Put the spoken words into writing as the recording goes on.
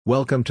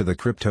Welcome to the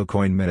Crypto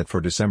Coin Minute for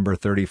December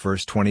 31,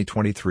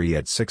 2023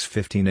 at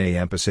 6:15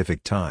 a.m.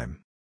 Pacific Time.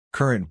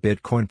 Current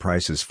Bitcoin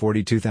price is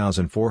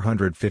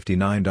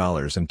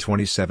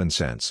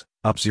 $42,459.27,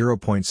 up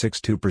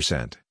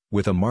 0.62%,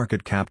 with a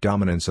market cap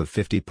dominance of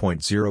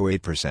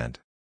 50.08%.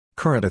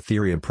 Current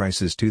Ethereum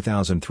price is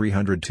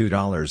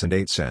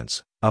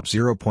 $2,302.08, up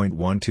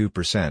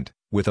 0.12%,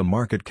 with a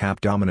market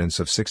cap dominance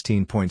of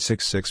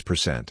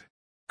 16.66%.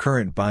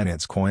 Current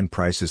Binance Coin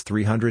price is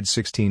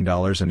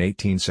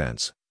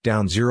 $316.18,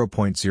 down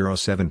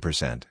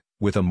 0.07%,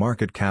 with a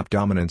market cap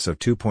dominance of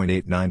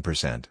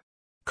 2.89%.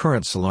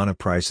 Current Solana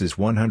price is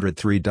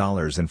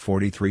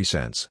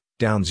 $103.43,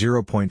 down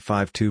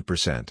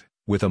 0.52%,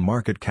 with a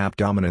market cap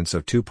dominance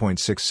of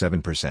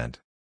 2.67%.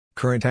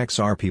 Current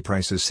XRP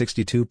price is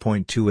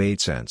 62.28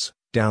 cents,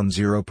 down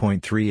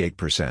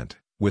 0.38%,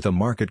 with a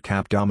market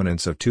cap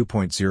dominance of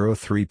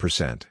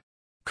 2.03%.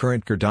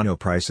 Current Cardano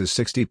price is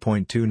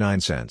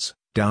 60.29 cents,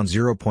 down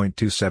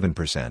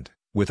 0.27%,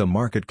 with a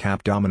market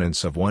cap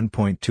dominance of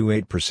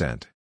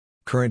 1.28%.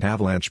 Current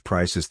Avalanche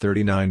price is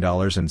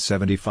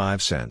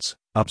 $39.75,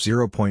 up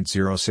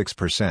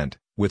 0.06%,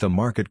 with a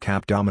market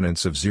cap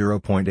dominance of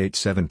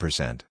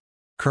 0.87%.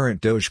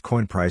 Current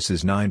Dogecoin price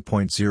is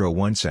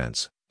 9.01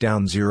 cents,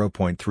 down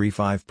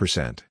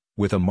 0.35%,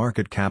 with a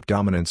market cap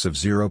dominance of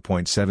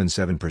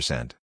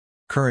 0.77%.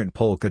 Current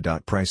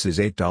Polkadot price is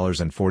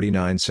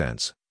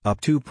 $8.49, up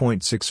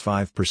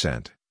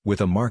 2.65%, with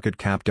a market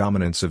cap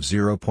dominance of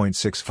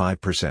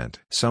 0.65%.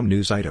 Some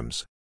news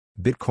items.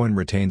 Bitcoin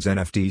retains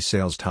NFT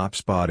sales top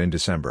spot in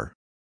December.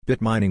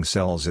 Bitmining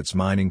sells its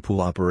mining pool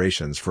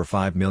operations for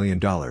 $5 million.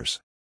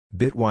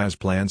 Bitwise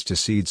plans to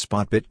seed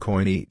spot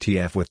Bitcoin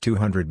ETF with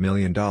 $200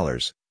 million,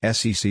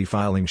 SEC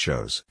filing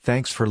shows.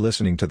 Thanks for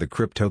listening to the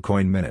Crypto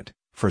Coin Minute.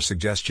 For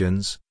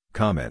suggestions,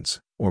 comments,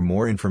 or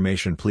more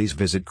information, please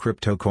visit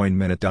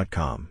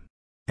CryptoCoinMinute.com.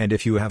 And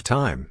if you have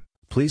time,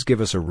 please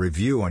give us a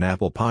review on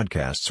Apple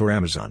Podcasts or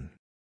Amazon.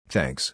 Thanks.